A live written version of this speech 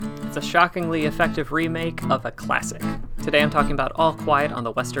It's a shockingly effective remake of a classic. Today I'm talking about All Quiet on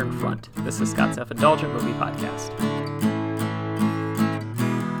the Western Front. This is Scott's Self-Indulgent Movie Podcast.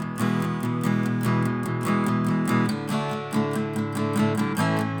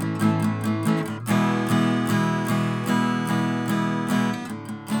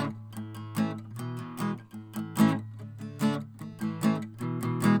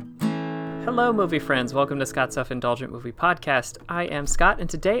 Hello, movie friends. Welcome to Scott's Self-Indulgent Movie Podcast. I am Scott, and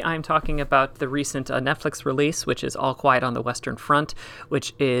today I'm talking about the recent Netflix release, which is All Quiet on the Western Front,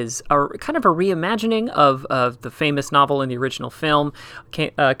 which is kind of a reimagining of the famous novel in the original film.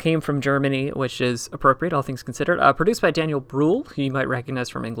 Came from Germany, which is appropriate, all things considered. Produced by Daniel Bruhl, who you might recognize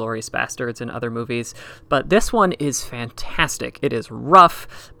from Inglourious Basterds and other movies. But this one is fantastic. It is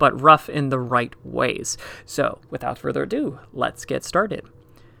rough, but rough in the right ways. So, without further ado, let's get started.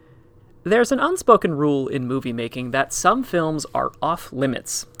 There's an unspoken rule in movie making that some films are off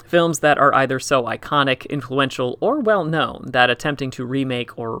limits. Films that are either so iconic, influential, or well-known that attempting to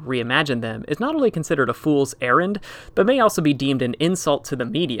remake or reimagine them is not only considered a fool's errand, but may also be deemed an insult to the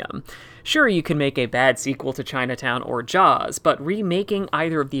medium. Sure, you can make a bad sequel to Chinatown or Jaws, but remaking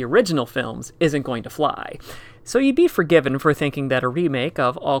either of the original films isn't going to fly. So you'd be forgiven for thinking that a remake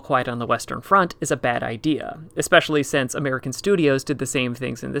of All Quiet on the Western Front is a bad idea, especially since American studios did the same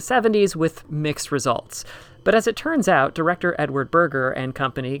things in the 70s with mixed results. But as it turns out, director Edward Berger and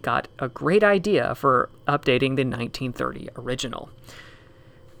company got a great idea for updating the 1930 original.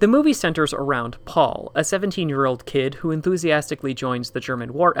 The movie centers around Paul, a 17-year-old kid who enthusiastically joins the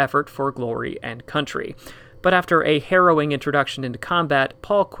German war effort for glory and country. But after a harrowing introduction into combat,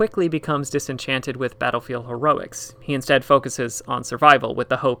 Paul quickly becomes disenchanted with battlefield heroics. He instead focuses on survival with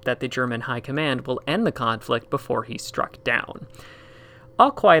the hope that the German high command will end the conflict before he's struck down. All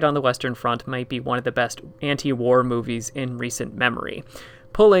Quiet on the Western Front might be one of the best anti-war movies in recent memory.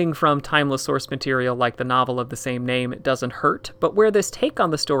 Pulling from timeless source material like the novel of the same name doesn't hurt, but where this take on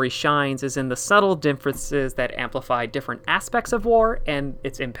the story shines is in the subtle differences that amplify different aspects of war and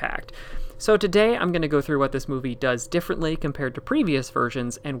its impact. So today I'm going to go through what this movie does differently compared to previous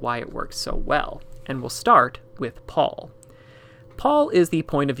versions and why it works so well. And we'll start with Paul. Paul is the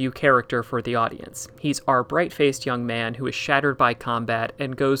point-of-view character for the audience. He's our bright-faced young man who is shattered by combat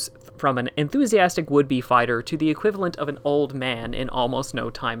and goes from an enthusiastic would-be fighter to the equivalent of an old man in almost no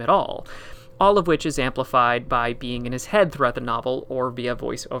time at all of which is amplified by being in his head throughout the novel or via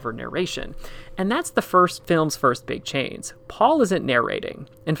voice-over narration. And that's the film's first big change. Paul isn't narrating.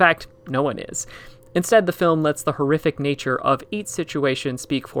 In fact, no one is. Instead, the film lets the horrific nature of each situation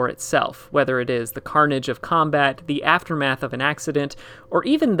speak for itself, whether it is the carnage of combat, the aftermath of an accident, or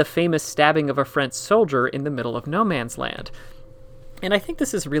even the famous stabbing of a French soldier in the middle of no man's land. And I think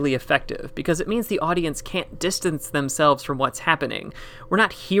this is really effective because it means the audience can't distance themselves from what's happening. We're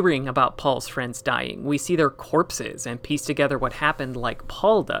not hearing about Paul's friends dying. We see their corpses and piece together what happened like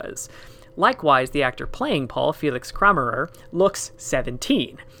Paul does. Likewise, the actor playing Paul, Felix Kramerer, looks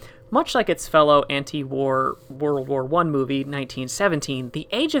 17. Much like its fellow anti-war World War I movie, 1917, the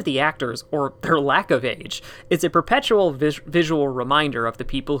age of the actors, or their lack of age, is a perpetual visual reminder of the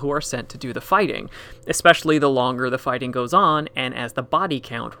people who are sent to do the fighting, especially the longer the fighting goes on and as the body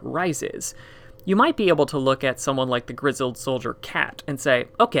count rises. You might be able to look at someone like the grizzled soldier Cat and say,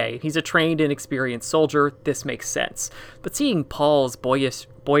 okay, he's a trained and experienced soldier, this makes sense. But seeing Paul's boyish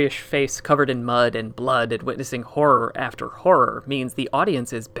face covered in mud and blood and witnessing horror after horror means the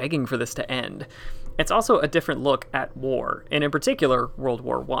audience is begging for this to end. It's also a different look at war, and in particular, World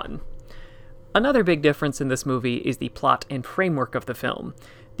War I. Another big difference in this movie is the plot and framework of the film.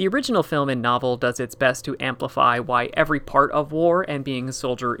 The original film and novel does its best to amplify why every part of war and being a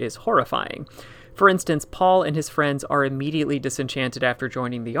soldier is horrifying. For instance, Paul and his friends are immediately disenchanted after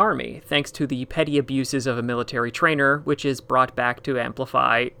joining the army, thanks to the petty abuses of a military trainer, which is brought back to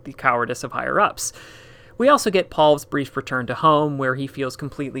amplify the cowardice of higher-ups. We also get Paul's brief return to home, where he feels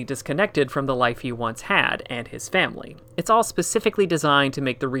completely disconnected from the life he once had and his family. It's all specifically designed to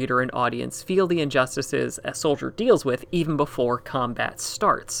make the reader and audience feel the injustices a soldier deals with even before combat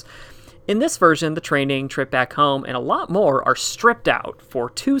starts. In this version, the training, trip back home, and a lot more are stripped out for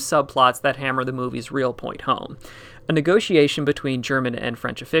two subplots that hammer the movie's real point home. A negotiation between German and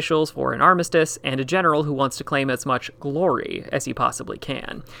French officials for an armistice, and a general who wants to claim as much glory as he possibly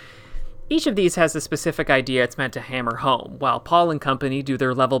can. Each of these has a specific idea it's meant to hammer home, while Paul and company do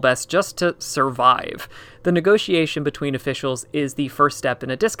their level best just to survive. The negotiation between officials is the first step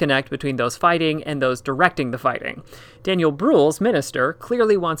in a disconnect between those fighting and those directing the fighting. Daniel Bruhl's minister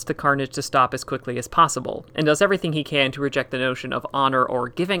clearly wants the carnage to stop as quickly as possible, and does everything he can to reject the notion of honor or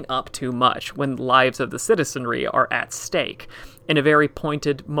giving up too much when the lives of the citizenry are at stake. In a very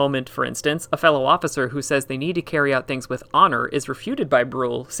pointed moment, for instance, a fellow officer who says they need to carry out things with honor is refuted by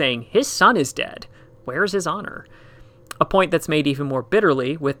Bruhl, saying his son is dead. Where's his honor? A point that's made even more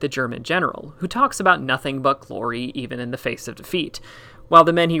bitterly with the German general, who talks about nothing but glory even in the face of defeat, while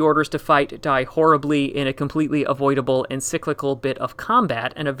the men he orders to fight die horribly in a completely avoidable and cyclical bit of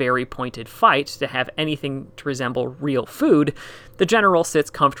combat and a very pointed fight to have anything to resemble real food. The general sits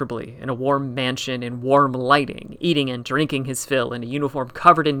comfortably in a warm mansion in warm lighting, eating and drinking his fill in a uniform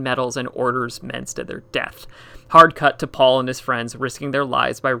covered in medals and orders men to their death. Hard cut to Paul and his friends risking their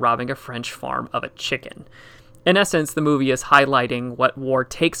lives by robbing a French farm of a chicken. In essence, the movie is highlighting what war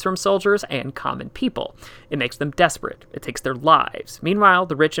takes from soldiers and common people. It makes them desperate. It takes their lives. Meanwhile,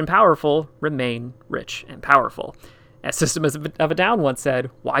 the rich and powerful remain rich and powerful. As System of a Down once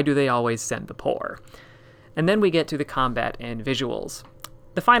said, why do they always send the poor? And then we get to the combat and visuals.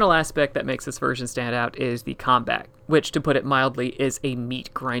 The final aspect that makes this version stand out is the combat, which, to put it mildly, is a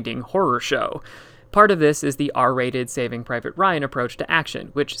meat-grinding horror show. Part of this is the R-rated Saving Private Ryan approach to action,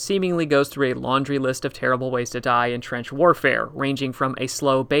 which seemingly goes through a laundry list of terrible ways to die in trench warfare, ranging from a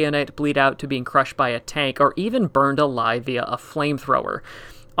slow bayonet bleed out to being crushed by a tank or even burned alive via a flamethrower,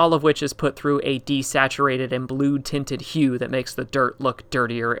 all of which is put through a desaturated and blue-tinted hue that makes the dirt look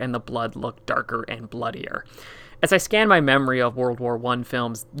dirtier and the blood look darker and bloodier. As I scan my memory of World War I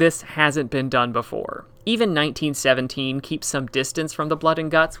films, this hasn't been done before. Even 1917 keeps some distance from the blood and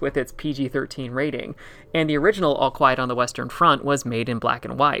guts with its PG-13 rating, and the original All Quiet on the Western Front was made in black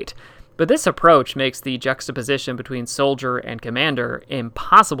and white. But this approach makes the juxtaposition between soldier and commander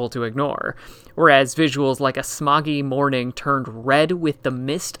impossible to ignore, whereas visuals like a smoggy morning turned red with the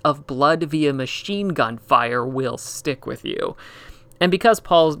mist of blood via machine gun fire will stick with you. And because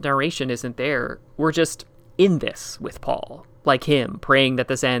Paul's narration isn't there, we're just in this with Paul, like him, praying that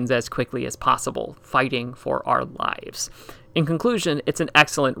this ends as quickly as possible, fighting for our lives. In conclusion, it's an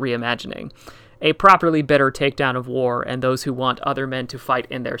excellent reimagining. A properly bitter takedown of war and those who want other men to fight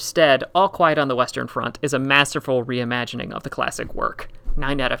in their stead. All Quiet on the Western Front is a masterful reimagining of the classic work.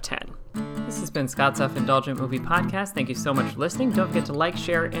 9 out of 10. This has been Scott's Self-Indulgent Movie Podcast. Thank you so much for listening. Don't forget to like,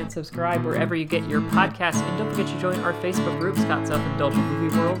 share, and subscribe wherever you get your podcasts. And don't forget to join our Facebook group, Scott's Self-Indulgent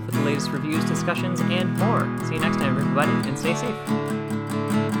Movie World, for the latest reviews, discussions, and more. See you next time, everybody, and stay safe.